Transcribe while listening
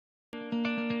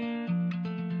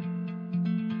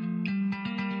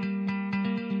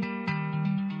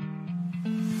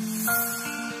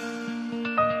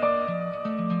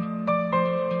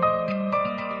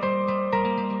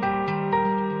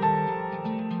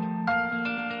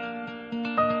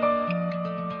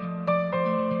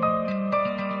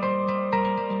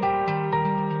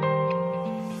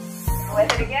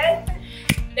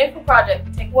Thankful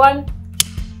project. Take one.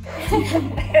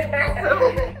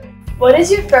 What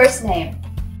is your first name?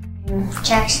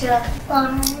 Joshua.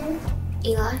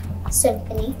 Eli.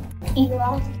 Symphony.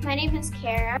 Eli. My name is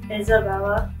Kara.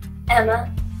 Isabella.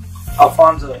 Emma.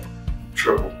 Alfonso.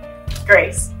 Triple.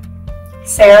 Grace.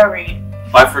 Sarah Reed.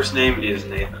 My first name is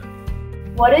Nathan.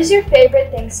 What is your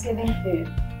favorite Thanksgiving food?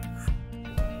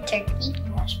 Turkey.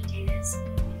 Mashed potatoes.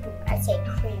 I'd say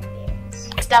cranberries.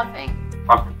 Stuffing.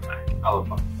 Pumpkin pie. I love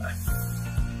pumpkin pie.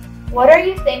 What are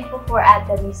you thankful for at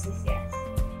WCCS?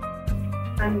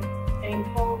 I'm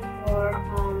thankful for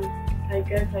a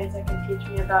good place that can teach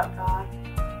me about God.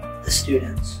 The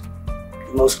students.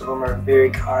 Most of them are very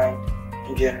kind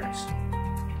and generous.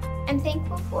 I'm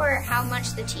thankful for how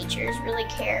much the teachers really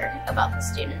care about the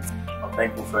students. I'm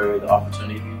thankful for the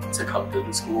opportunity to come to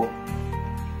the school,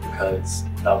 because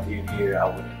without being here,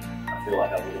 I feel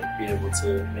like I wouldn't be able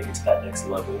to make it to that next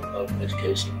level of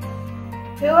education.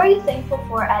 Who are you thankful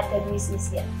for at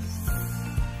WCCS?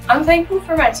 I'm thankful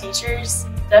for my teachers.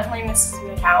 Definitely Mrs.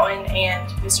 McCowan and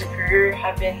Mr. Kruger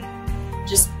have been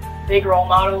just big role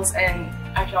models, and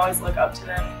I can always look up to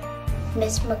them.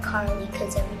 Miss McCarley,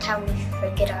 because every time we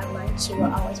forget our lunch, she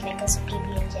will always make us a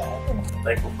PB&J. I'm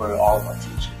thankful for all of my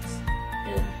teachers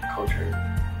in culture.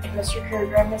 Mr.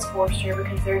 Kruger and Miss Forster,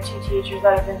 because they're two teachers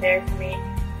that have been there for me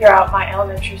throughout my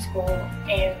elementary school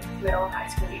and middle and high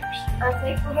school years. I'm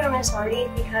thankful for Miss Hardy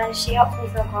because she helped me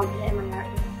feel confident in my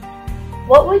art.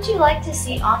 What would you like to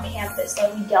see on campus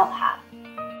that we don't have?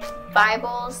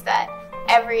 Bibles that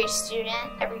every student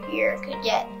every year could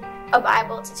get a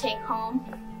Bible to take home.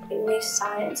 New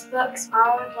science books.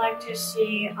 I would like to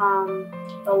see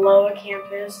the lower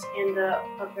campus and the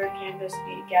upper campus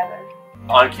be together.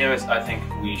 On campus, I think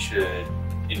we should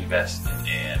invest in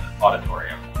an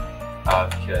auditorium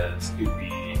because it would be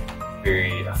a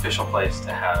very official place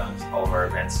to have all of our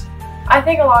events. I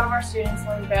think a lot of our students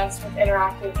learn best with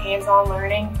interactive, hands-on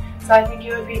learning, so I think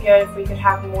it would be good if we could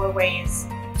have more ways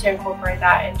to incorporate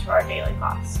that into our daily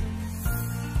class.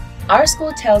 Our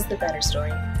school tells the better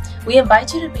story. We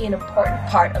invite you to be an important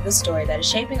part of the story that is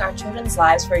shaping our children's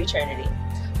lives for eternity.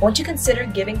 Won't you consider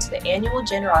giving to the annual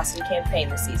generosity campaign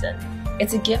this season?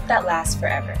 It's a gift that lasts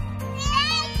forever.